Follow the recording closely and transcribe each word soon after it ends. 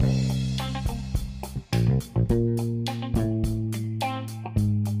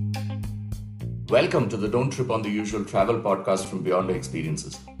Welcome to the Don't Trip on the Usual travel podcast from Beyond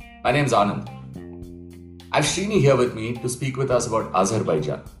Experiences. My name's Anand. I have Srini here with me to speak with us about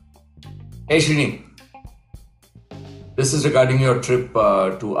Azerbaijan. Hey Srini, this is regarding your trip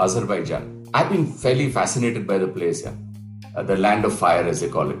to Azerbaijan. I've been fairly fascinated by the place, the land of fire as they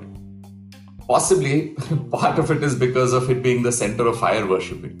call it. Possibly part of it is because of it being the center of fire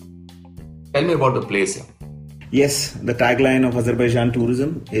worshipping. Tell me about the place here. Yes, the tagline of Azerbaijan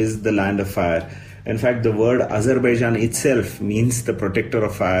tourism is the land of fire. In fact, the word Azerbaijan itself means the protector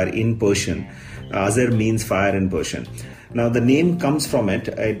of fire in Persian. Azer means fire in Persian. Now, the name comes from it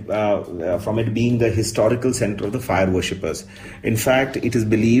being the historical center of the fire worshippers. In fact, it is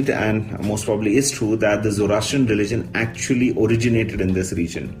believed, and most probably is true, that the Zoroastrian religion actually originated in this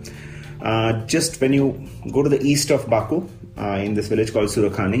region. Just when you go to the east of Baku, in this village called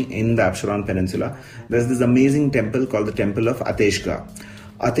Surakhani in the Absheron Peninsula, there's this amazing temple called the Temple of Ateshga.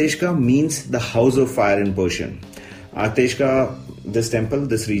 Ateshga means the house of fire in Persian. Ateshga, this temple,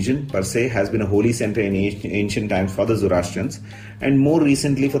 this region per se, has been a holy center in ancient times for the Zoroastrians and more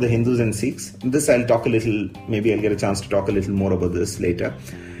recently for the Hindus and Sikhs. This I'll talk a little, maybe I'll get a chance to talk a little more about this later.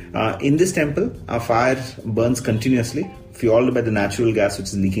 In this temple, a fire burns continuously, fueled by the natural gas which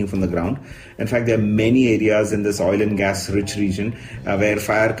is leaking from the ground. In fact, there are many areas in this oil and gas rich region where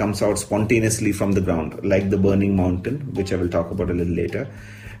fire comes out spontaneously from the ground, like the Burning Mountain, which I will talk about a little later.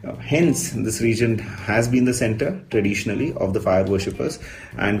 Hence, this region has been the center traditionally of the fire worshippers,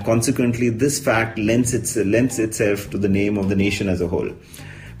 and consequently, this fact lends itself to the name of the nation as a whole.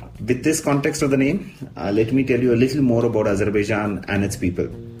 With this context of the name, let me tell you a little more about Azerbaijan and its people.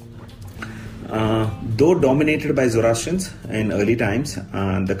 Though dominated by Zoroastrians in early times,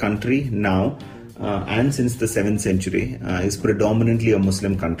 the country now and since the 7th century is predominantly a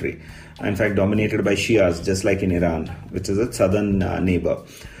Muslim country. In fact, dominated by Shias, just like in Iran, which is its southern neighbor.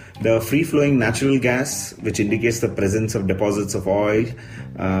 The free-flowing natural gas, which indicates the presence of deposits of oil,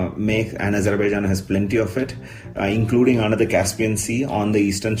 and Azerbaijan has plenty of it, including under the Caspian Sea on the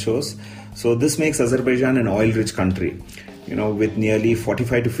eastern shores. So this makes Azerbaijan an oil-rich country, with nearly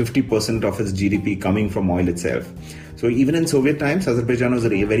 45 to 50% of its GDP coming from oil itself. So even in Soviet times, Azerbaijan was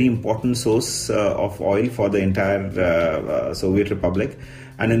a very important source of oil for the entire Soviet Republic.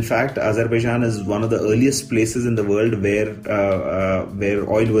 And in fact, Azerbaijan is one of the earliest places in the world where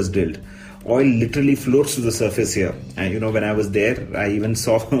oil was drilled. Oil literally floats to the surface here. And when I was there, I even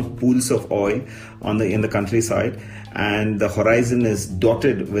saw pools of oil in the countryside, and the horizon is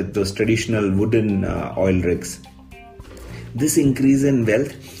dotted with those traditional wooden oil rigs. This increase in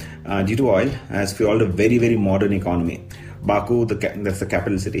wealth due to oil has fueled a very, very modern economy. Baku, that's the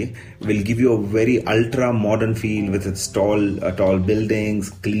capital city, will give you a very ultra-modern feel with its tall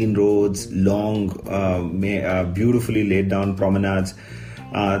buildings, clean roads, long, beautifully laid-down promenades.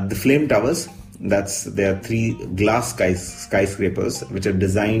 The flame towers, there are 3 glass skyscrapers which are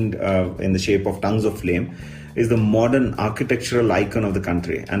designed in the shape of tongues of flame, is the modern architectural icon of the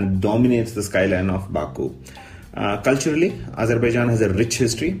country and dominates the skyline of Baku. Culturally, Azerbaijan has a rich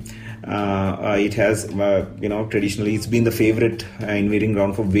history. It has, traditionally, it's been the favorite invading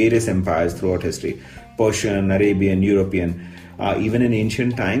ground for various empires throughout history: Persian, Arabian, European. Even in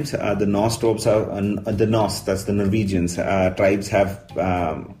ancient times, the Norse tribes, that's the Norwegians, tribes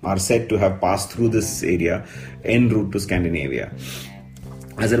are said to have passed through this area en route to Scandinavia.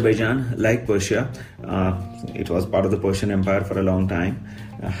 Azerbaijan, like Persia, it was part of the Persian Empire for a long time,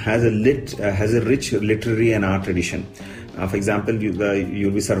 has a rich literary and art tradition. For example,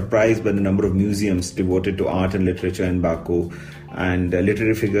 you'll be surprised by the number of museums devoted to art and literature in Baku, and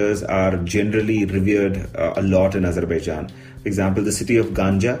literary figures are generally revered a lot in Azerbaijan. For example, the city of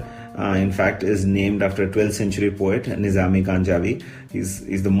Ganja, in fact, is named after a 12th century poet, Nizami Ganjavi.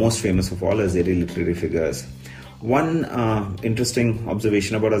 He's the most famous of all Azeri literary figures. One interesting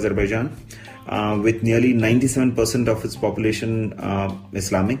observation about Azerbaijan, with nearly 97% of its population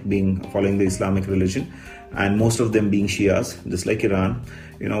Islamic, following the Islamic religion, and most of them being Shias, just like Iran,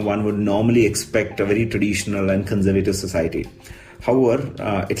 one would normally expect a very traditional and conservative society. However,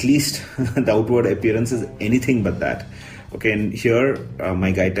 at least the outward appearance is anything but that. Okay, and here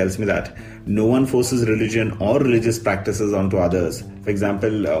my guide tells me that no one forces religion or religious practices onto others. For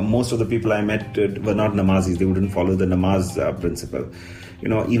example, most of the people I met were not Namazis. They wouldn't follow the namaz principle.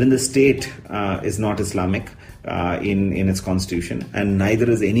 Even the state is not Islamic in its constitution, and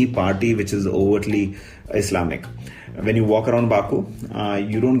neither is any party which is overtly Islamic. When you walk around Baku,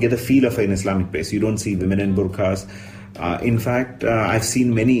 you don't get the feel of an Islamic place. You don't see women in burqas. In fact, I've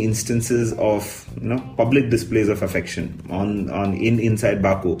seen many instances of public displays of affection inside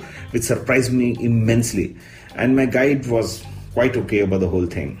Baku, which surprised me immensely. And my guide was quite okay about the whole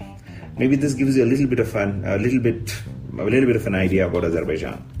thing. Maybe this gives you a little bit of an idea about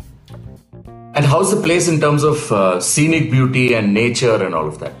Azerbaijan. And how's the place in terms of scenic beauty and nature and all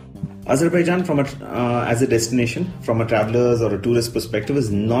of that? Azerbaijan, as a destination, from a traveler's or a tourist perspective,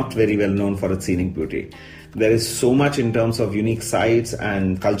 is not very well known for its scenic beauty. There is so much in terms of unique sites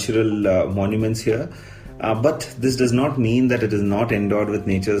and cultural monuments here. But this does not mean that it is not endowed with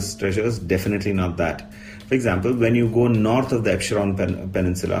nature's treasures. Definitely not that. For example, when you go north of the Absheron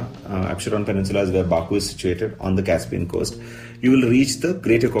Peninsula, Absheron Peninsula is where Baku is situated on the Caspian coast, you will reach the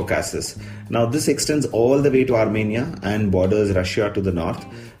Greater Caucasus. Now, this extends all the way to Armenia and borders Russia to the north.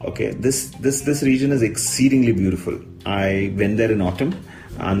 Okay, this region is exceedingly beautiful. I went there in autumn.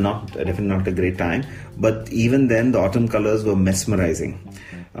 Definitely not a great time, but even then the autumn colors were mesmerizing.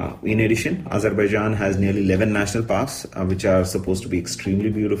 In addition, Azerbaijan has nearly 11 national parks, which are supposed to be extremely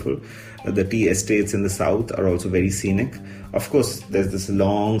beautiful. The tea estates in the south are also very scenic. Of course, there's this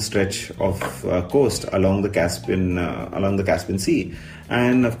long stretch of coast along the Caspian Sea,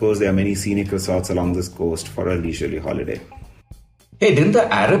 and of course there are many scenic resorts along this coast for a leisurely holiday. Hey, didn't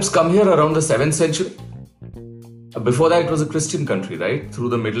the Arabs come here around the 7th century? Before that, it was a Christian country, right? Through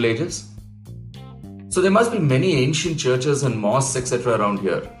the Middle Ages. So there must be many ancient churches and mosques, etc. around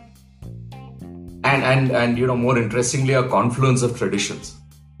here. And more interestingly, a confluence of traditions.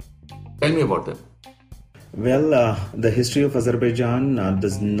 Tell me about them. Well, the history of Azerbaijan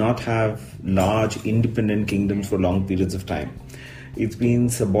does not have large independent kingdoms for long periods of time. It's been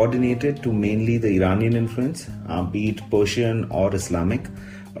subordinated to mainly the Iranian influence, be it Persian or Islamic.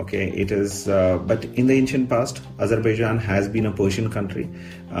 Okay, it is, but in the ancient past, Azerbaijan has been a Persian country,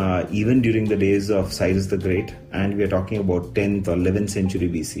 even during the days of Cyrus the Great, and we are talking about 10th or 11th century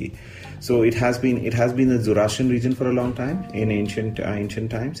BC. So it has been a Zoroastrian region for a long time in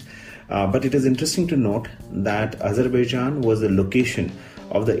ancient times. But it is interesting to note that Azerbaijan was the location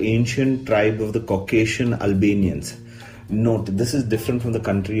of the ancient tribe of the Caucasian Albanians. Note, this is different from the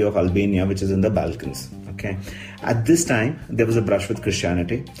country of Albania, which is in the Balkans. Okay. At this time, there was a brush with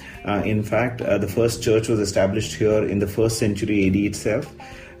Christianity. In fact, the first church was established here in the 1st century AD itself.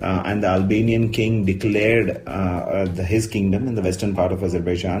 And the Albanian king declared his kingdom in the western part of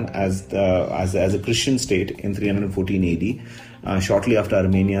Azerbaijan as a Christian state in 314 AD, shortly after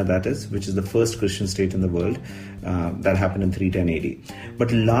Armenia, that is, which is the first Christian state in the world. That happened in 310 AD.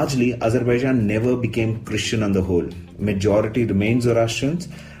 But largely, Azerbaijan never became Christian on the whole. Majority remained Zoroastrians.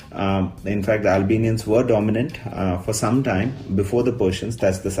 In fact, the Albanians were dominant for some time before the Persians,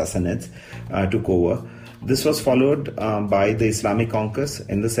 that's the Sassanids, took over. This was followed by the Islamic conquest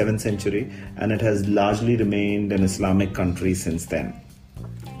in the 7th century, and it has largely remained an Islamic country since then.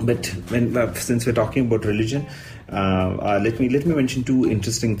 But since we're talking about religion, let me mention two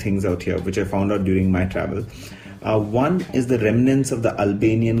interesting things out here which I found out during my travel. One is the remnants of the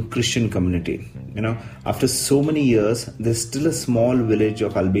Albanian Christian community. After so many years, there's still a small village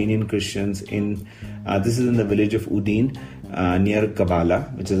of Albanian Christians this is in the village of Udin, near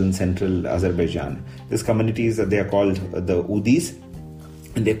Kabala, which is in central Azerbaijan. This community they are called the Udis,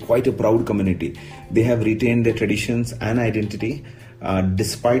 and they're quite a proud community. They have retained their traditions and identity,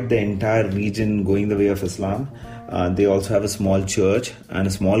 despite the entire region going the way of Islam. They also have a small church and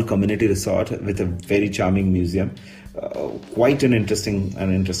a small community resort with a very charming museum. Quite an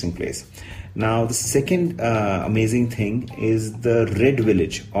interesting place. Now, the second amazing thing is the Red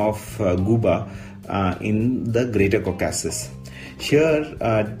Village of Guba in the Greater Caucasus. Here,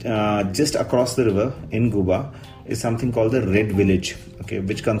 just across the river in Guba, is something called the Red Village, okay,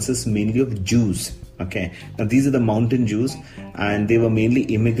 which consists mainly of Jews. Okay, now these are the mountain Jews, and they were mainly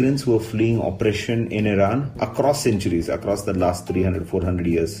immigrants who were fleeing oppression in Iran across centuries, across the last 300-400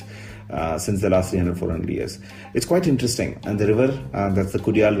 years. Since the last 300-400 years. It's quite interesting. And the river, that's the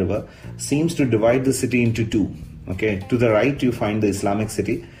Kudyal River, seems to divide the city into two. Okay, to the right you find the Islamic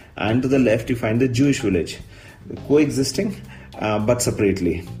city, and to the left you find the Jewish village, coexisting but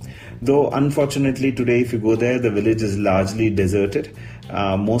separately. Though unfortunately today, if you go there, the village is largely deserted.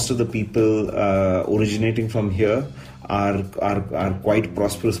 Most of the people originating from here are quite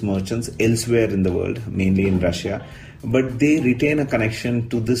prosperous merchants elsewhere in the world, mainly in Russia. But they retain a connection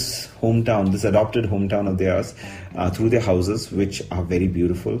to this hometown, this adopted hometown of theirs, through their houses, which are very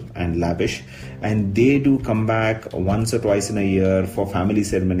beautiful and lavish. And they do come back once or twice in a year for family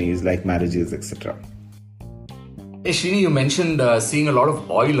ceremonies like marriages, etc. Hey Srini, you mentioned seeing a lot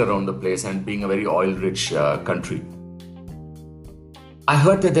of oil around the place and being a very oil-rich country. I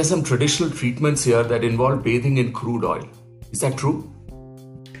heard that there's some traditional treatments here that involve bathing in crude oil. Is that true?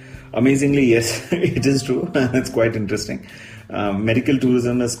 Amazingly, yes, it is true. It's quite interesting. Medical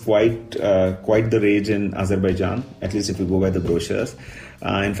tourism is quite the rage in Azerbaijan, at least if you go by the brochures.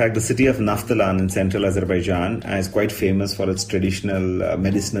 In fact, the city of Naftalan in central Azerbaijan is quite famous for its traditional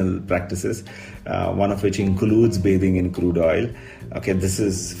medicinal practices, one of which includes bathing in crude oil. Okay, this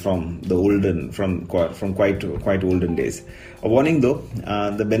is from quite olden days. A warning though,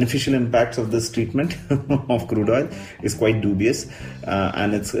 the beneficial impacts of this treatment of crude oil is quite dubious,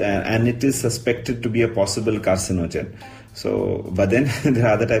 and it is suspected to be a possible carcinogen. So, but then there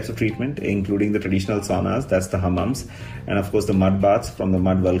are other types of treatment, including the traditional saunas, that's the hammams, and of course the mud baths from the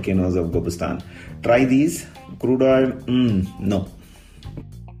mud volcanoes of Gobustan. Try these. Crude oil, no.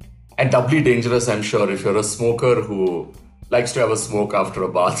 And doubly dangerous, I'm sure, if you're a smoker who likes to have a smoke after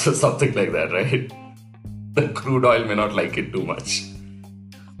a bath or something like that, right? The crude oil may not like it too much.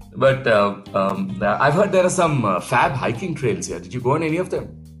 But I've heard there are some fab hiking trails here. Did you go on any of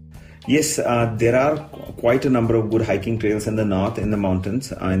them? Yes, there are quite a number of good hiking trails in the north, in the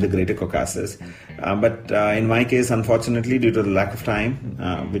mountains, in the Greater Caucasus. But in my case, unfortunately, due to the lack of time,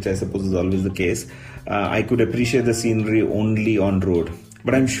 which I suppose is always the case, I could appreciate the scenery only on road.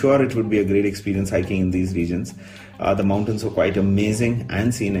 But I'm sure it would be a great experience hiking in these regions. The mountains were quite amazing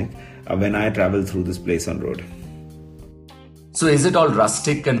and scenic when I traveled through this place on road. So is it all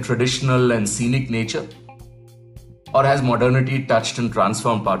rustic and traditional and scenic nature? Or has modernity touched and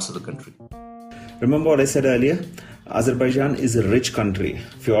transformed parts of the country? Remember what I said earlier? Azerbaijan is a rich country,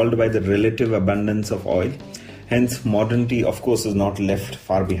 fueled by the relative abundance of oil. Hence, modernity, of course, is not left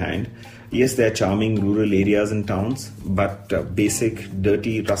far behind. Yes, there are charming rural areas and towns, but basic,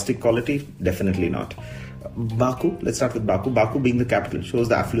 dirty, rustic quality, definitely not. Baku, let's start with Baku. Baku being the capital shows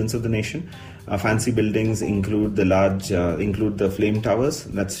the affluence of the nation. Fancy buildings include the flame towers,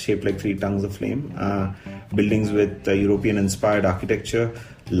 that's shaped like 3 tongues of flame. Buildings with European-inspired architecture,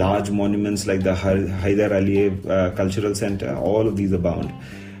 large monuments like the Haidar Aliyev Cultural Center, all of these abound.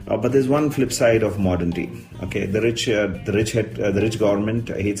 But there's one flip side of modernity. Okay, the rich government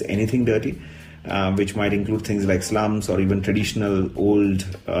hates anything dirty, which might include things like slums or even traditional old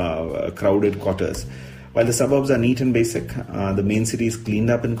crowded quarters. While the suburbs are neat and basic, the main city is cleaned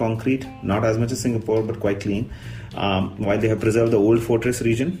up in concrete, not as much as Singapore, but quite clean. While they have preserved the old fortress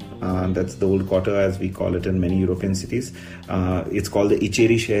region, that's the old quarter as we call it in many European cities. It's called the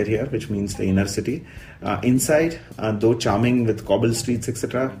Icheri Shahar here, which means the inner city. Inside, though charming with cobble streets,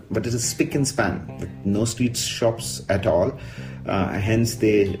 etc., but it is spick and span, with no street shops at all. Hence,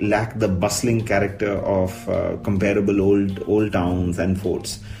 they lack the bustling character of comparable old towns and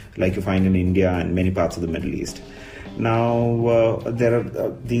forts, like you find in India and many parts of the Middle East. Now, there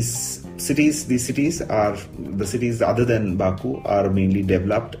are these cities. These cities are the cities other than Baku are mainly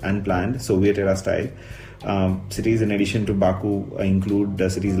developed and planned Soviet-era style. Cities in addition to Baku include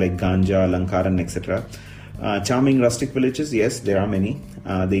cities like Ganja, Lankaran, etc. Charming rustic villages, yes, there are many.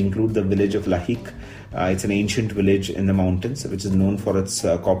 They include the village of Lahik. It's an ancient village in the mountains, which is known for its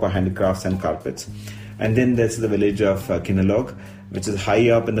copper handicrafts and carpets. And then there's the village of Kinalog, which is high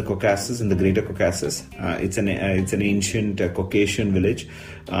up in the Caucasus, in the Greater Caucasus. It's an ancient Caucasian village,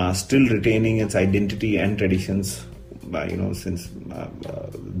 still retaining its identity and traditions, since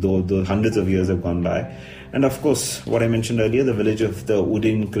though hundreds of years have gone by. And of course, what I mentioned earlier, the village of the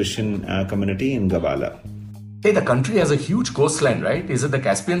Udin Christian community in Gabala. Hey, the country has a huge coastline, right? Is it the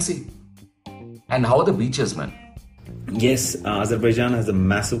Caspian Sea? And how are the beaches, man? Yes, Azerbaijan has a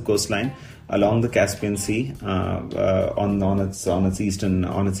massive coastline along the Caspian Sea on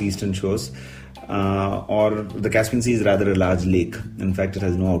its eastern shores, or the Caspian Sea is rather a large lake. In fact, it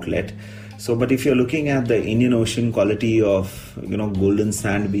has no outlet. So, but if you're looking at the Indian Ocean quality of golden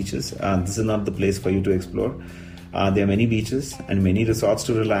sand beaches, this is not the place for you to explore. There are many beaches and many resorts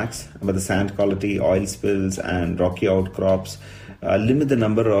to relax, but the sand quality, oil spills, and rocky outcrops limit the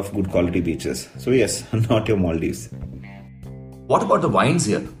number of good quality beaches. So yes, not your Maldives. What about the wines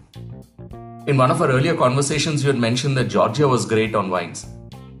here? In one of our earlier conversations, you had mentioned that Georgia was great on wines.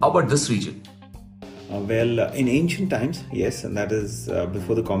 How about this region? In ancient times, yes, and that is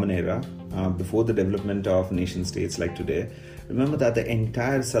before the Common Era, before the development of nation states like today. Remember that the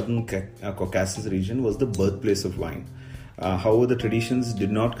entire southern Caucasus region was the birthplace of wine. However, the traditions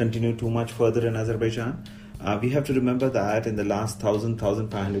did not continue too much further in Azerbaijan. We have to remember that in the last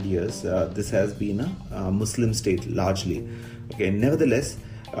 1,500 years, this has been a Muslim state largely. Okay, nevertheless,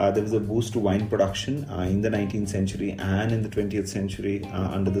 there was a boost to wine production in the 19th century and in the 20th century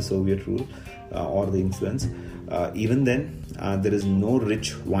under the Soviet rule or the influence. Even then, there is no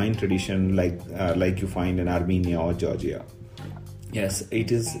rich wine tradition like you find in Armenia or Georgia. Yes,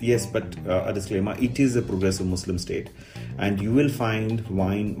 it is. Yes, but a disclaimer: it is a progressive Muslim state, and you will find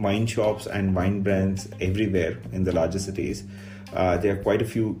wine shops and wine brands everywhere in the larger cities. There are quite a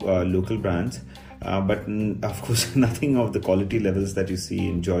few local brands. but of course nothing of the quality levels that you see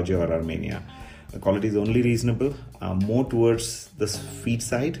in Georgia or Armenia. The quality is only reasonable, more towards the sweet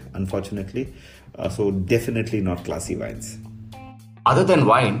side, unfortunately. So definitely not classy wines. Other than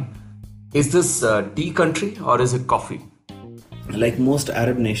wine, is this a tea country or is it coffee? Like most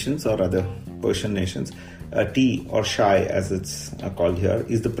Arab nations or other Persian nations, tea or shai, as it's called here,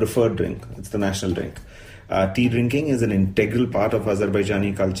 is the preferred drink. It's the national drink. Tea drinking is an integral part of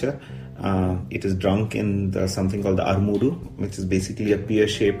Azerbaijani culture. It is drunk in something called the armudu, which is basically a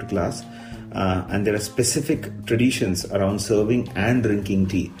pear-shaped glass. And there are specific traditions around serving and drinking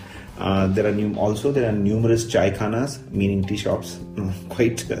tea. There are numerous chai khanas, meaning tea shops.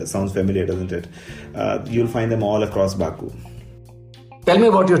 Quite sounds familiar, doesn't it? You'll find them all across Baku. Tell me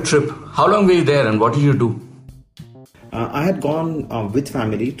about your trip. How long were you there and what did you do? I had gone with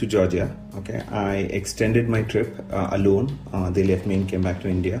family to Georgia. Okay, I extended my trip alone. They left me and came back to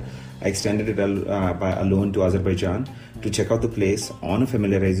India. I extended it alone to Azerbaijan to check out the place on a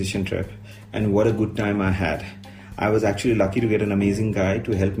familiarization trip, and what a good time I had. I was actually lucky to get an amazing guide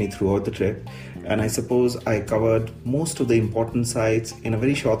to help me throughout the trip, and I suppose I covered most of the important sites in a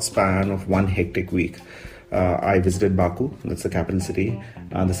very short span of one hectic week. I visited Baku, that's the capital city,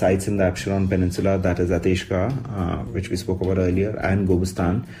 the sites in the Absheron Peninsula, that is Ateshka, which we spoke about earlier, and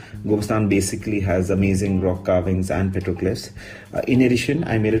Gobustan. Gobustan basically has amazing rock carvings and petroglyphs. In addition,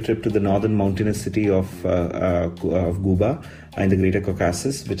 I made a trip to the northern mountainous city of Guba in the Greater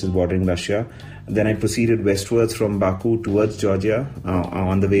Caucasus, which is bordering Russia. Then I proceeded westwards from Baku towards Georgia,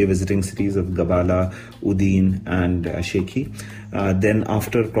 on the way visiting cities of Gabala, Udin and Sheki. Then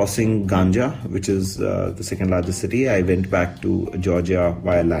after crossing Ganja, which is the second largest city, I went back to Georgia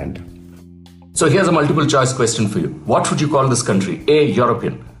via land. So here's a multiple choice question for you. What would you call this country? A,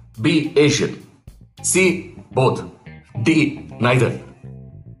 European. B, Asian. C, both. D, neither.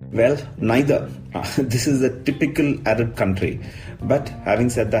 Well, neither. This is a typical Arab country. But having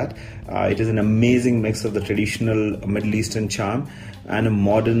said that, it is an amazing mix of the traditional Middle Eastern charm and a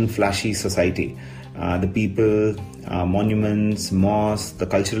modern, flashy society. The people, monuments, mosques, the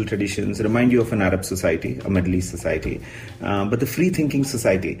cultural traditions remind you of an Arab society, a Middle East society. But the free-thinking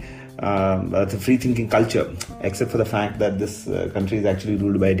society, the free-thinking culture, except for the fact that this country is actually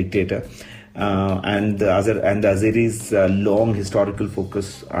ruled by a dictator, and the Azeris' long historical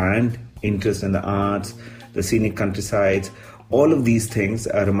focus and interest in the arts, the scenic countrysides, all of these things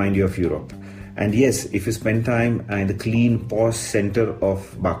remind you of Europe. And yes, if you spend time in the clean, posh center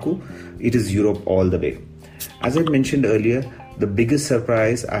of Baku, it is Europe all the way. As I mentioned earlier, the biggest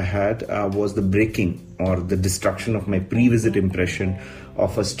surprise I had was the breaking or the destruction of my pre-visit impression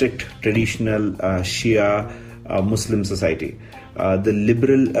of a strict, traditional Shia Muslim society. The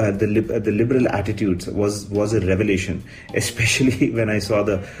liberal attitudes was a revelation, especially when I saw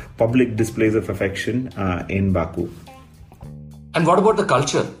the public displays of affection in Baku. And what about the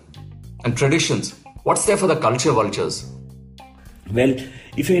culture and traditions? What's there for the culture vultures? Well,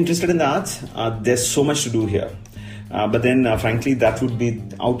 if you're interested in the arts, there's so much to do here. But then, frankly, that would be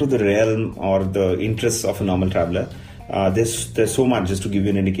out of the realm or the interests of a normal traveler. There's so much. Just to give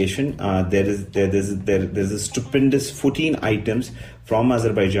you an indication, there's a stupendous 14 items from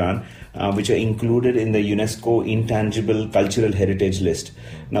Azerbaijan which are included in the UNESCO Intangible Cultural Heritage List.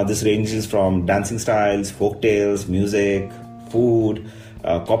 Now, this ranges from dancing styles, folk tales, music, food,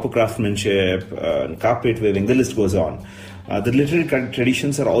 copper craftsmanship, carpet weaving. The list goes on. The literary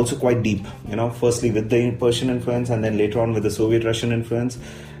traditions are also quite deep. Firstly with the Persian influence, and then later on with the Soviet Russian influence.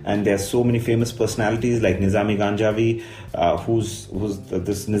 And there are so many famous personalities like Nizami Ganjavi,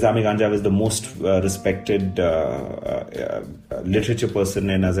 this Nizami Ganjavi is the most respected literature person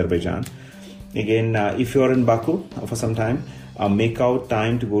in Azerbaijan. Again, if you are in Baku for some time, make out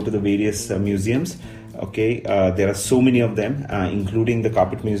time to go to the various museums. Okay, there are so many of them, including the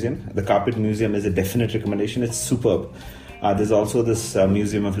Carpet Museum. The Carpet Museum is a definite recommendation. It's superb. There's also this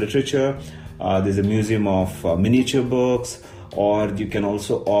Museum of Literature. There's a Museum of Miniature Books. Or you can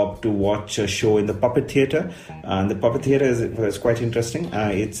also opt to watch a show in the Puppet Theatre. And the Puppet Theatre is quite interesting.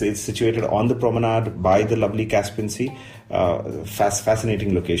 It's situated on the promenade by the lovely Caspian Sea.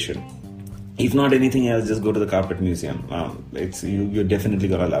 Fascinating location. If not anything else, just go to the Carpet Museum. You're definitely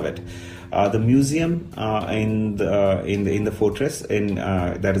gonna love it. The museum in the fortress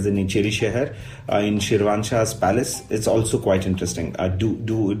that is in Nicheri Sheher, in Shirvanshah's palace, it's also quite interesting.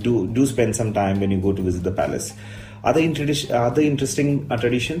 Do spend some time when you go to visit the palace. Other interesting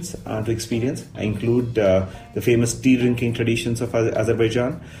traditions to experience include the famous tea drinking traditions of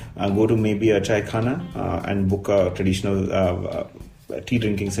Azerbaijan. Go to maybe a chai khana and book a traditional tea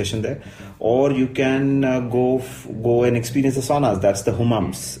drinking session there, or you can go and experience the saunas. That's the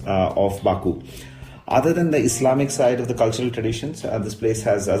hammams of Baku. Other than the Islamic side of the cultural traditions,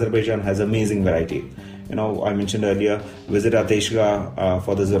 Azerbaijan has amazing variety. I mentioned earlier, visit Ateshga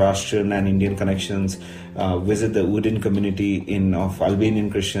for the Zoroastrian and Indian connections, visit the Udin community of Albanian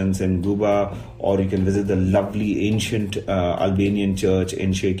Christians in Guba, or you can visit the lovely ancient Albanian church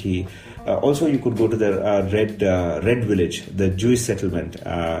in Sheki. Also, you could go to the Red Village, the Jewish settlement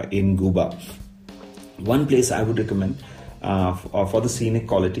in Guba. One place I would recommend for the scenic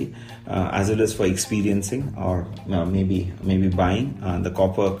quality, as well as for experiencing or maybe buying the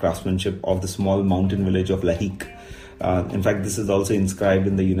copper craftsmanship of the small mountain village of Lahik. In fact, this is also inscribed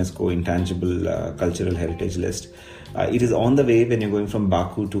in the UNESCO Intangible Cultural Heritage List. It is on the way when you're going from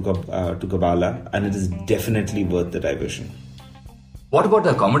Baku to Gabala, and it is definitely worth the diversion. What about the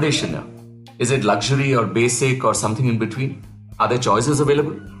accommodation now? Is it luxury or basic or something in between? Are there choices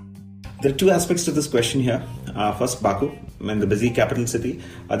available? There are two aspects to this question here. First, Baku, the busy capital city.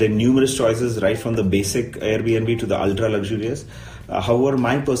 There are numerous choices, right from the basic Airbnb to the ultra luxurious. However,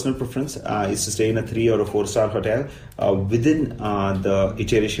 my personal preference is to stay in a 3 or a 4-star hotel within the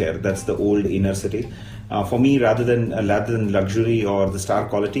Içerişehir, that's the old inner city. For me, rather than luxury or the star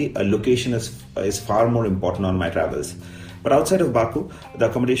quality, a location is far more important on my travels. But outside of Baku, the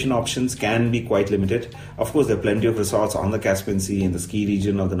accommodation options can be quite limited. Of course, there are plenty of resorts on the Caspian Sea in the ski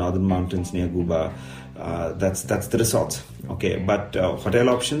region of the northern mountains near Guba. That's the resorts. Okay, but hotel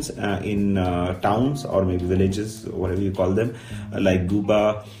options in towns or maybe villages, whatever you call them, like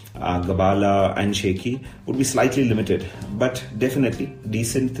Guba, Gabala and Sheki would be slightly limited. But definitely,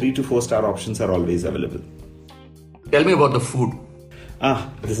 decent 3 to 4-star options are always available. Tell me about the food.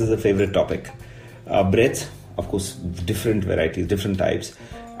 This is a favorite topic. Breads. Of course, different varieties, different types,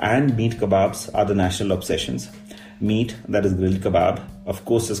 and meat kebabs are the national obsessions. Meat, that is grilled kebab, of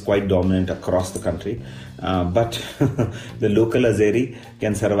course, is quite dominant across the country, but the local Azeri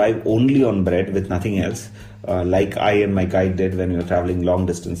can survive only on bread with nothing else, like I and my guide did when we were traveling long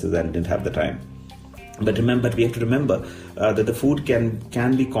distances and didn't have the time. But we have to remember that the food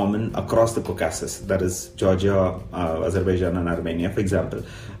can be common across the Caucasus, that is Georgia, Azerbaijan and Armenia. For example,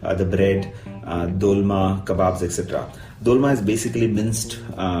 the bread, dolma, kebabs, etc. Dolma is basically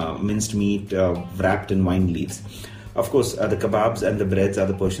minced meat wrapped in wine leaves. Of course, the kebabs and the breads are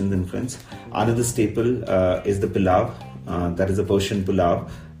the Persian influence. Another staple is the pilav, that is a Persian pulav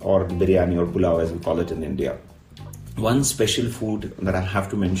or biryani or pulav as we call it in India. One special food that I have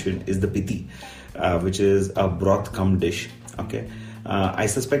to mention is the piti, which is a broth cum dish. Okay, I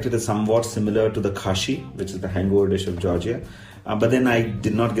suspect it is somewhat similar to the kashi, which is the hangover dish of Georgia, but then I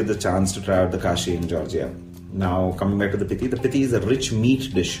did not get the chance to try out the kashi in Georgia. Now, coming back to the piti is a rich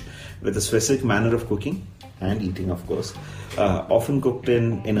meat dish with a specific manner of cooking and eating, of course, often cooked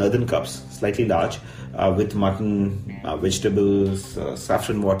in earthen cups, slightly large, with mutton, vegetables,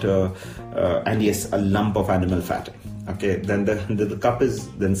 saffron water, and yes, a lump of animal fat. Okay, then the cup is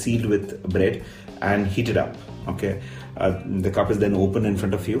then sealed with bread and heated up. Okay, the cup is then open in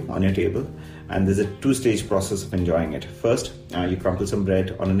front of you on your table, and there's a 2-stage process of enjoying it. First, you crumple some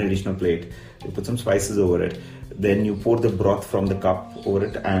bread on an additional plate, you put some spices over it, then you pour the broth from the cup over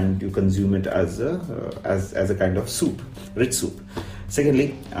it, and you consume it as a kind of soup, rich soup.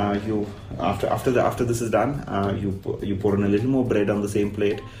 Secondly, after this is done, you pour in a little more bread on the same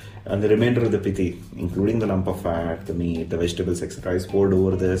plate, and the remainder of the piti, including the lump of fat, the meat, the vegetables, etc., is poured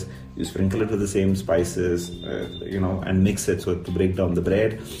over this. You sprinkle it with the same spices, and mix it so to break down the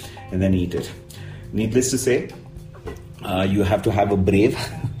bread, and then eat it. Needless to say, you have to have a brave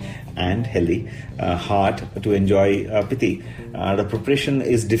and healthy heart to enjoy piti. The preparation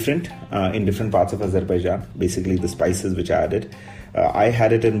is different in different parts of Azerbaijan. Basically, the spices which are added. I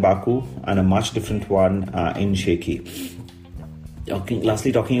had it in Baku and a much different one in Sheki.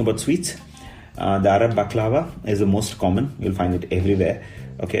 Lastly, talking about sweets, the Arab baklava is the most common. You'll find it everywhere.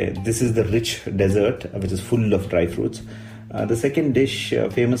 Okay, this is the rich dessert which is full of dry fruits. The second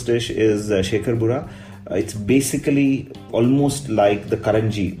famous dish is shekhar bura. It's basically almost like the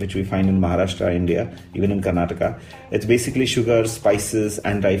karanji which we find in Maharashtra, India, even in Karnataka. It's basically sugar, spices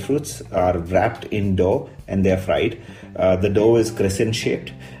and dry fruits are wrapped in dough and they are fried. The dough is crescent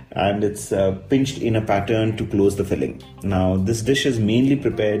shaped and it's pinched in a pattern to close the filling. Now, this dish is mainly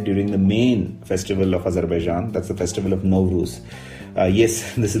prepared during the main festival of Azerbaijan, that's the festival of Nowruz.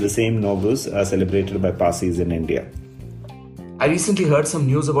 Yes, this is the same Nowruz celebrated by Parsis in India. I recently heard some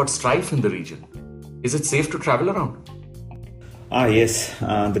news about strife in the region. Is it safe to travel around? Yes,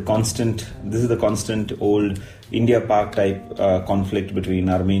 this is the constant old India-Pak type conflict between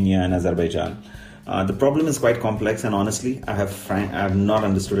Armenia and Azerbaijan. The problem is quite complex, and honestly, I have not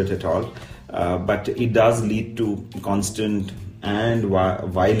understood it at all. But it does lead to constant and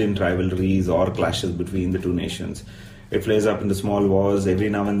violent rivalries or clashes between the two nations. It flares up into small wars every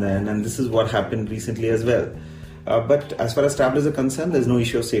now and then, and this is what happened recently as well. But as far as travelers are concerned, there's no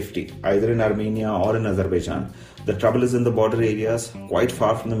issue of safety, either in Armenia or in Azerbaijan. The trouble is in the border areas, quite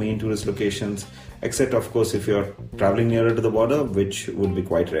far from the main tourist locations, except of course if you're traveling nearer to the border, which would be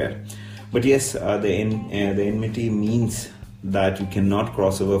quite rare. But yes, the enmity means that you cannot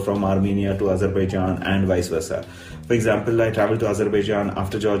cross over from Armenia to Azerbaijan and vice versa. For example, I traveled to Azerbaijan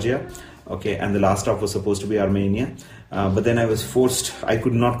after Georgia, okay, and the last stop was supposed to be Armenia, but then I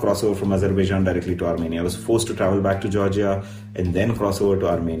could not cross over from Azerbaijan directly to Armenia. I was forced to travel back to Georgia and then cross over to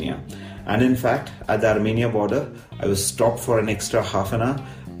Armenia. And in fact, at the Armenia border, I was stopped for an extra half an hour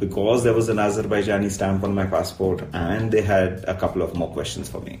because there was an Azerbaijani stamp on my passport and they had a couple of more questions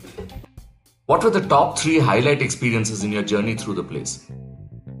for me. What were the top 3 highlight experiences in your journey through the place?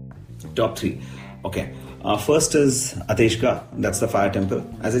 Top 3. Okay. First is Ateshgah, that's the fire temple.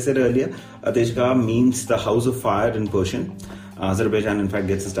 As I said earlier, Ateshgah means the house of fire in Persian. Azerbaijan, in fact,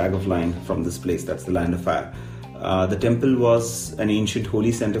 gets its tag of line from this place, that's the land of fire. The temple was an ancient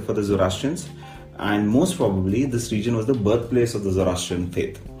holy center for the Zoroastrians, and most probably this region was the birthplace of the Zoroastrian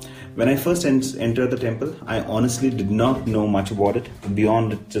faith. When I first entered the temple, I honestly did not know much about it,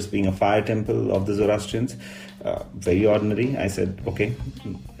 beyond it just being a fire temple of the Zoroastrians. Very ordinary. I said, okay,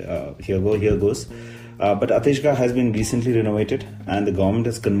 here goes. But Ateshgah has been recently renovated, and the government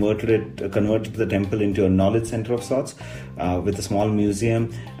has converted the temple into a knowledge center of sorts, with a small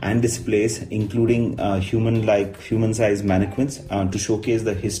museum and displays, including human-sized mannequins to showcase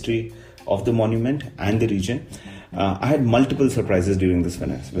the history of the monument and the region. I had multiple surprises during this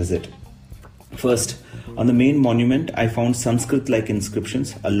visit. First, on the main monument, I found Sanskrit-like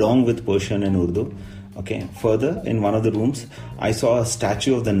inscriptions along with Persian and Urdu. Okay. Further, in one of the rooms, I saw a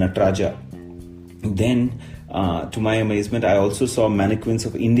statue of the Nataraja. Then, to my amazement, I also saw mannequins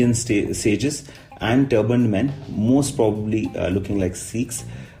of Indian sages and turbaned men, most probably looking like Sikhs.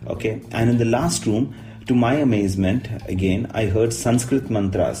 Okay. And in the last room, to my amazement, again, I heard Sanskrit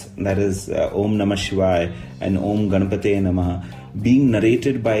mantras, that is Om Namah Shivaya and Om Ganapate Namaha, being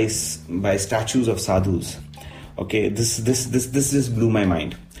narrated by statues of sadhus. Okay, this just blew my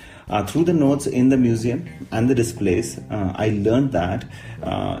mind. Through the notes in the museum and the displays, I learned that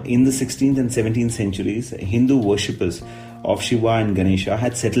in the 16th and 17th centuries, Hindu worshippers of Shiva and Ganesha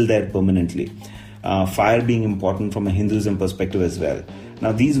had settled there permanently. Fire being important from a Hinduism perspective as well.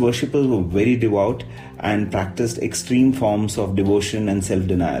 Now, these worshippers were very devout and practiced extreme forms of devotion and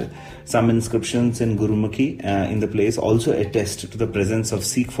self-denial. Some inscriptions in Gurumukhi in the place also attest to the presence of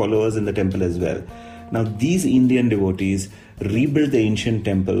Sikh followers in the temple as well. Now, these Indian devotees rebuilt the ancient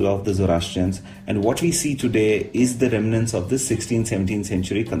temple of the Zoroastrians, and what we see today is the remnants of this 16th, 17th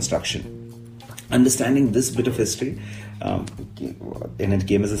century construction. Understanding this bit of history, and it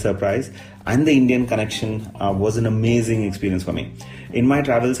came as a surprise, and the Indian connection was an amazing experience for me. In my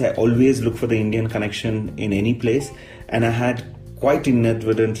travels, I always look for the Indian connection in any place, and I had quite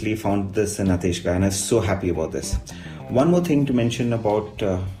inadvertently found this in Ateshgah, and I'm so happy about this. One more thing to mention about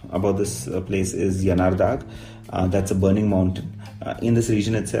this place is Yanar Dag. That's a burning mountain in this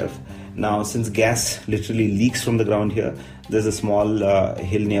region itself. Now, since gas literally leaks from the ground here, there's a small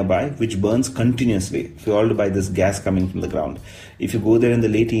hill nearby which burns continuously, fueled by this gas coming from the ground. If you go there in the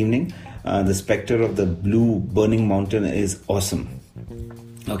late evening, the specter of the blue burning mountain is awesome.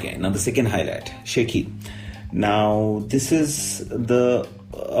 Okay, now the second highlight, Sheki. Now, this is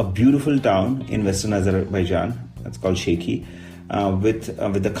a beautiful town in western Azerbaijan. It's called Sheki,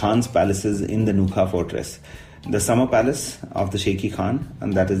 with the Khan's palaces in the Nukha fortress. The summer palace of the Sheki Khan,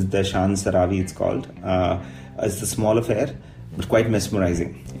 and that is the Shan Saravi it's called, is the small affair, but quite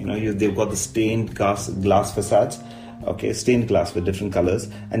mesmerizing. They've got the stained glass facades, okay, stained glass with different colors,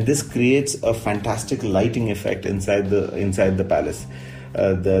 and this creates a fantastic lighting effect inside the palace.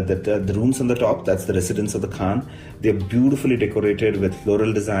 The rooms on the top, that's the residence of the Khan. They're beautifully decorated with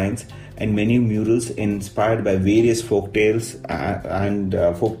floral designs and many murals inspired by various folk tales and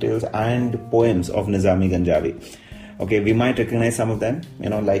poems of Nizami Ganjavi. Okay, we might recognize some of them,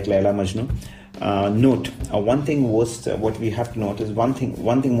 like Laila Majnu. One thing what we have to note is one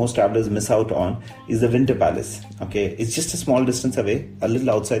thing most travelers miss out on is the Winter Palace. Okay, it's just a small distance away, a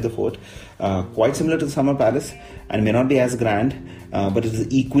little outside the fort, quite similar to the Summer Palace, and may not be as grand, but it is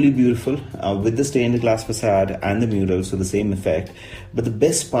equally beautiful with the stained glass facade and the murals to the same effect. But the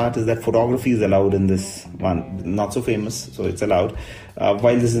best part is that photography is allowed in this one, not so famous, so it's allowed,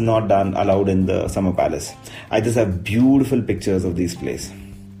 while this is not allowed in the Summer Palace. I just have beautiful pictures of these places.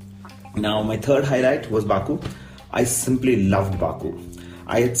 Now, my third highlight was Baku. I simply loved Baku.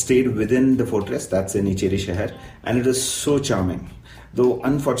 I had stayed within the fortress, that's in Echeri Shahar, and it is so charming. Though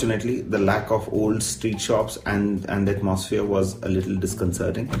unfortunately the lack of old street shops and the atmosphere was a little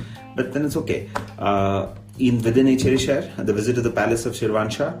disconcerting, but then it's okay. Within Echeri Shahar, the visit to the palace of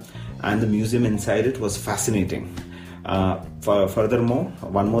Shirvanshah and the museum inside it was fascinating. Furthermore,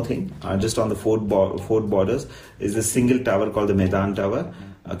 one more thing, just on the fort borders is a single tower called the Maidan Tower.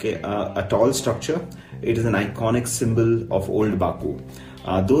 Okay, a tall structure. It is an iconic symbol of old Baku.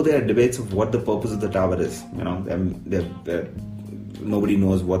 Though there are debates of what the purpose of the tower is, nobody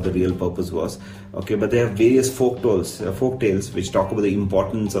knows what the real purpose was. Okay, but there are various folk tales which talk about the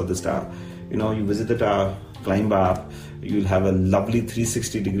importance of this tower. You visit the tower, climb up, you'll have a lovely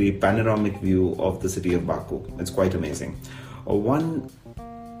 360-degree panoramic view of the city of Baku. It's quite amazing. One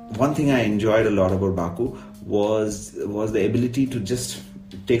thing I enjoyed a lot about Baku was the ability to just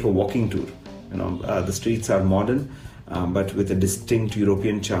take a walking tour. The streets are modern, but with a distinct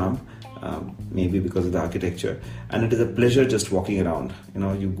European charm. Maybe because of the architecture, and it is a pleasure just walking around.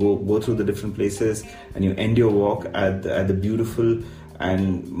 You go through the different places, and you end your walk at the beautiful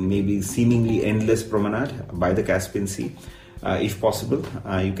and maybe seemingly endless promenade by the Caspian Sea. If possible,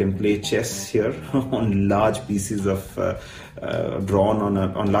 you can play chess here on large pieces drawn on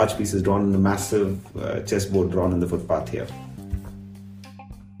a massive chessboard drawn on the footpath here.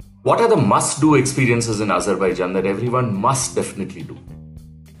 What are the must-do experiences in Azerbaijan that everyone must definitely do?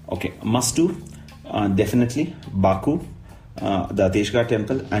 Okay, must do, definitely Baku, the Ateshgah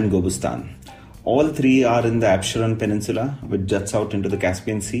temple and Gobustan. All three are in the Absheron Peninsula, which juts out into the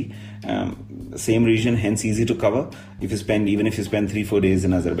Caspian Sea. Same region, hence easy to cover even if you spend 3-4 days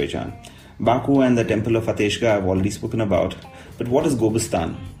in Azerbaijan. Baku and the temple of Ateshgah I've already spoken about. But what is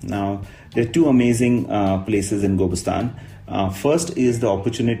Gobustan? Now, there are two amazing places in Gobustan. First is the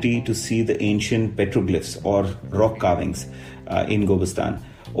opportunity to see the ancient petroglyphs or rock carvings in Gobustan.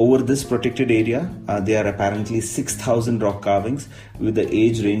 Over this protected area, there are apparently 6,000 rock carvings with the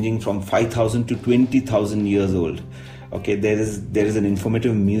age ranging from 5,000 to 20,000 years old. Okay, there is an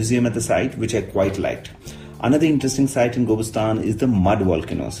informative museum at the site which I quite liked. Another interesting site in Gobustan is the mud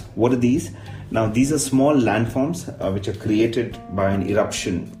volcanoes. What are these? Now, these are small landforms which are created by an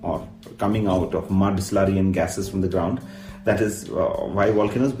eruption or coming out of mud, slurry and gases from the ground. That is why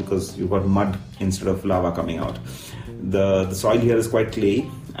volcanoes, because you've got mud instead of lava coming out. The soil here is quite clayey,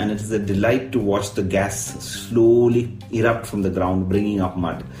 and it is a delight to watch the gas slowly erupt from the ground, bringing up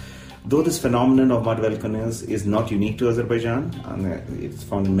mud. Though this phenomenon of mud volcanoes is not unique to Azerbaijan, and it's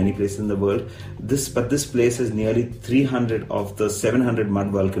found in many places in the world, this place has nearly 300 of the 700 mud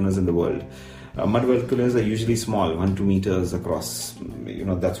volcanoes in the world. Mud volcanoes are usually small, 1-2 meters across.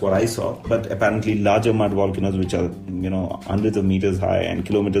 That's what I saw. But apparently larger mud volcanoes, which are, hundreds of meters high and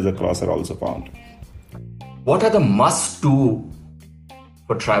kilometers across, are also found. What are the must-do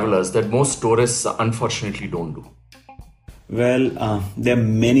for travelers that most tourists unfortunately don't do? Well, there are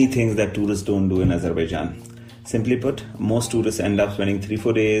many things that tourists don't do in Azerbaijan. Simply put, most tourists end up spending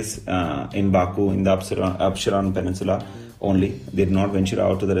 3-4 days in Baku, in the Absheron Peninsula only. They do not venture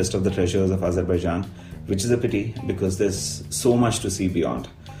out to the rest of the treasures of Azerbaijan, which is a pity because there's so much to see beyond.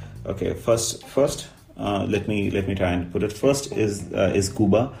 Okay, first, let me try and put it. First is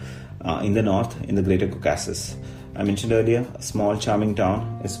Kuba in the north, in the Greater Caucasus. I mentioned earlier, a small charming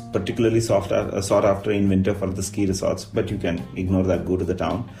town. It's particularly sought after in winter for the ski resorts, but you can ignore that, go to the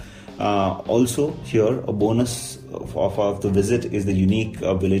town. Also here, a bonus of the visit is the unique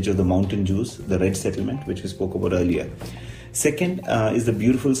village of the Mountain Jews, the Red Settlement, which we spoke about earlier. Second is the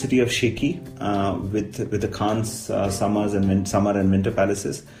beautiful city of Sheki with the Khan's summer and winter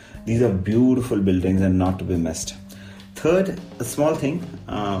palaces. These are beautiful buildings and not to be missed. Third, a small thing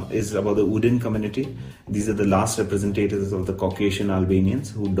is about the Udin community. These are the last representatives of the Caucasian Albanians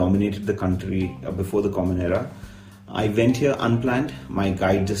who dominated the country before the Common Era. I went here unplanned. My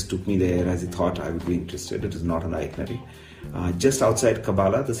guide just took me there as he thought I would be interested. It is not an itinerary. Just outside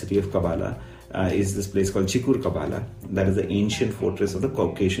Kabala, the city of Kabala, is this place called Chikur Kabala. That is the ancient fortress of the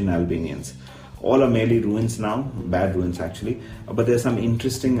Caucasian Albanians. All are merely ruins now, bad ruins actually, but there are some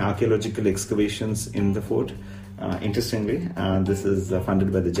interesting archaeological excavations in the fort. Interestingly, this is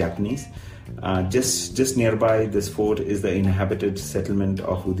funded by the Japanese. Just nearby this fort is the inhabited settlement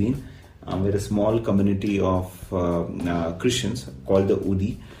of Udin, where a small community of Christians called the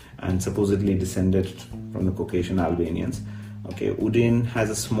Udi and supposedly descended from the Caucasian Albanians. Okay, Udin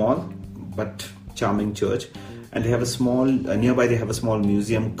has a small but charming church, and they have a small nearby. They have a small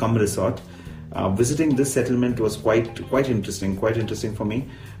museum cum resort. Visiting this settlement was quite interesting for me,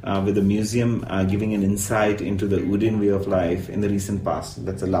 with the museum giving an insight into the Udin way of life in the recent past.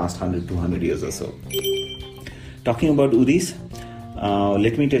 That's the last 100-200 years or so. Talking about Udis,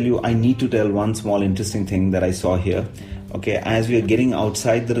 Let me tell you, I need to tell one small interesting thing that I saw here. Okay, as we are getting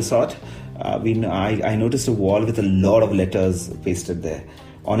outside the resort, I noticed a wall with a lot of letters pasted there.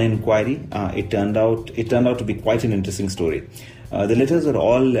 On inquiry, it turned out to be quite an interesting story. The letters were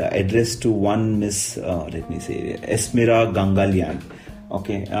all addressed to one Miss, Esmira Gangalyan.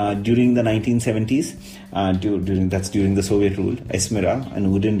 Okay, during the 1970s, during the Soviet rule, Esmira,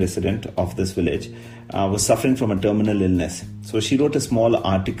 an Udin resident of this village, was suffering from a terminal illness. So she wrote a small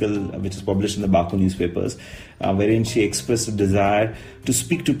article which was published in the Baku newspapers, wherein she expressed a desire to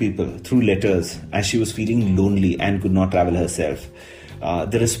speak to people through letters as she was feeling lonely and could not travel herself.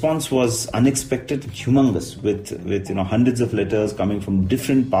 The response was unexpected, humongous, with hundreds of letters coming from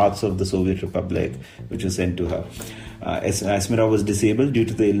different parts of the Soviet Republic, which was sent to her. Esmira was disabled due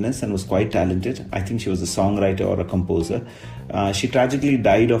to the illness and was quite talented. I think she was a songwriter or a composer. She tragically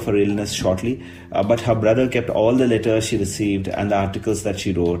died of her illness shortly, but her brother kept all the letters she received and the articles that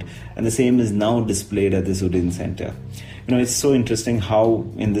she wrote, and the same is now displayed at the Udin Center. It's so interesting how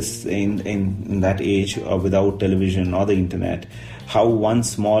in that age, without television or the internet, how one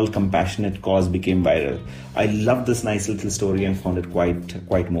small compassionate cause became viral. I love this nice little story and found it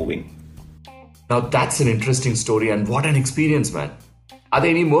quite moving. Now that's an interesting story, and what an experience, man. Are there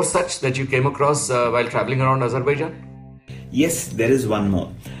any more such that you came across while traveling around Azerbaijan? Yes, there is one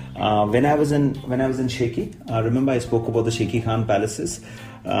more. When I was in Sheki, remember I spoke about the Sheki Khan palaces.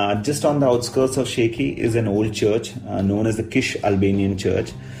 Just on the outskirts of Sheki is an old church known as the Kish Albanian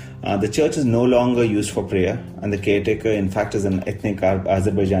Church. The church is no longer used for prayer, and the caretaker, in fact, is an ethnic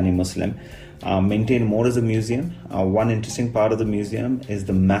Azerbaijani Muslim, maintained more as a museum. One interesting part of the museum is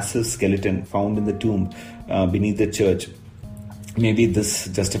the massive skeleton found in the tomb beneath the church. Maybe this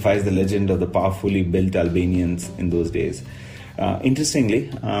justifies the legend of the powerfully built Albanians in those days.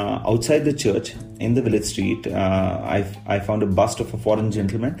 Interestingly, outside the church, in the village street, I found a bust of a foreign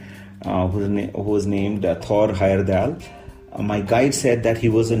gentleman who was named Thor Heyerdahl. My guide said that he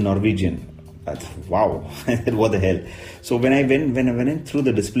was a Norwegian. Wow, what the hell? So when I went through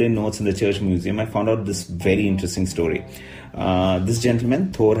the display notes in the church museum, I found out this very interesting story. This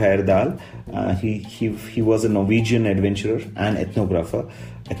gentleman, Thor Heyerdahl, he was a Norwegian adventurer and ethnographer.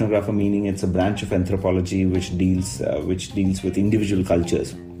 Ethnographer meaning it's a branch of anthropology which deals with individual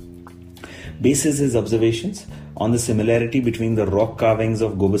cultures. Bases his observations on the similarity between the rock carvings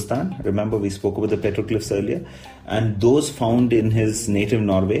of Gobustan, remember we spoke about the petroglyphs earlier, and those found in his native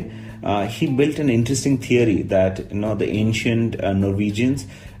Norway. He built an interesting theory that the ancient Norwegians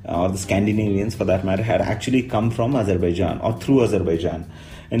or the Scandinavians for that matter had actually come from Azerbaijan or through Azerbaijan.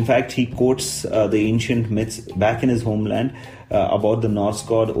 In fact, he quotes the ancient myths back in his homeland about the Norse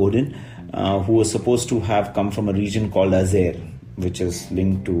god Odin, who was supposed to have come from a region called Azer, which is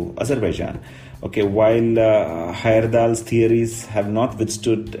linked to Azerbaijan. Okay, while Heyerdahl's theories have not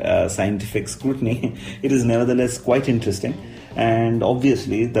withstood scientific scrutiny, it is nevertheless quite interesting. And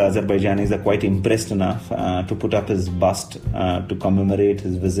obviously, the Azerbaijanis are quite impressed enough to put up his bust to commemorate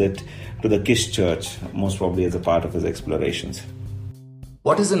his visit to the Kish church, most probably as a part of his explorations.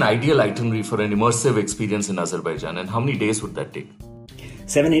 What is an ideal itinerary for an immersive experience in Azerbaijan, and how many days would that take?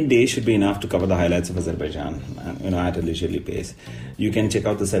 7-8 days should be enough to cover the highlights of Azerbaijan, at a leisurely pace. You can check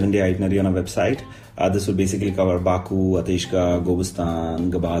out the 7-day itinerary on our website. This will basically cover Baku, Ateshka,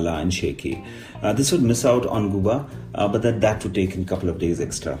 Gobustan, Gabala, and Sheki. This would miss out on Guba, but that would take a couple of days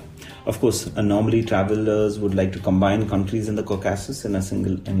extra. Of course, normally travelers would like to combine countries in the Caucasus in a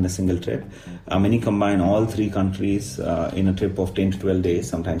single trip. Many combine all three countries in a trip of 10 to 12 days,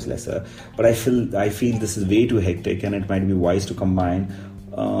 sometimes lesser. But I feel this is way too hectic, and it might be wise to combine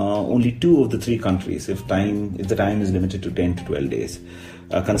only 2 of the 3 countries if the time is limited to 10 to 12 days.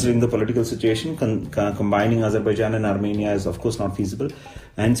 Considering the political situation, combining Azerbaijan and Armenia is of course not feasible.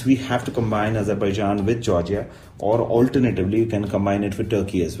 Hence, we have to combine Azerbaijan with Georgia, or alternatively, you can combine it with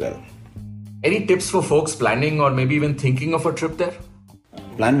Turkey as well. Any tips for folks planning or maybe even thinking of a trip there?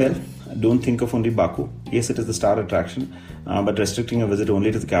 Plan well. Don't think of only Baku. Yes, it is the star attraction, but restricting a visit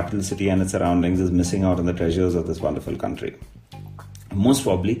only to the capital city and its surroundings is missing out on the treasures of this wonderful country. Most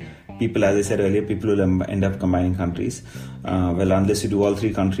probably, people, as I said earlier, people will end up combining countries. Unless you do all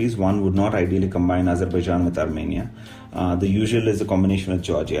 3 countries, one would not ideally combine Azerbaijan with Armenia. The usual is a combination with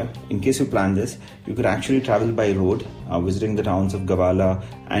Georgia. In case you plan this, you could actually travel by road, visiting the towns of Gabala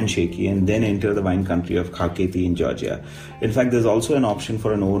and Sheki, and then enter the wine country of Khaketi in Georgia. In fact, there's also an option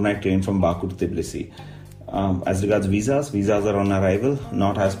for an overnight train from Baku to Tbilisi. As regards visas are on arrival,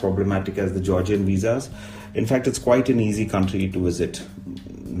 not as problematic as the Georgian visas. In fact, it's quite an easy country to visit.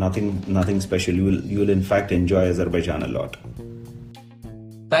 Nothing special. You will in fact enjoy Azerbaijan a lot.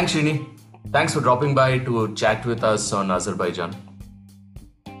 Thanks, Srini. Thanks for dropping by to chat with us on Azerbaijan.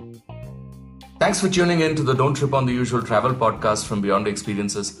 Thanks for tuning in to the Don't Trip on the Usual travel podcast from Beyond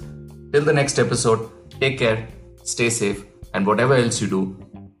Experiences. Till the next episode, take care, stay safe, and whatever else you do,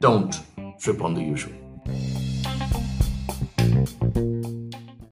 don't trip on the usual.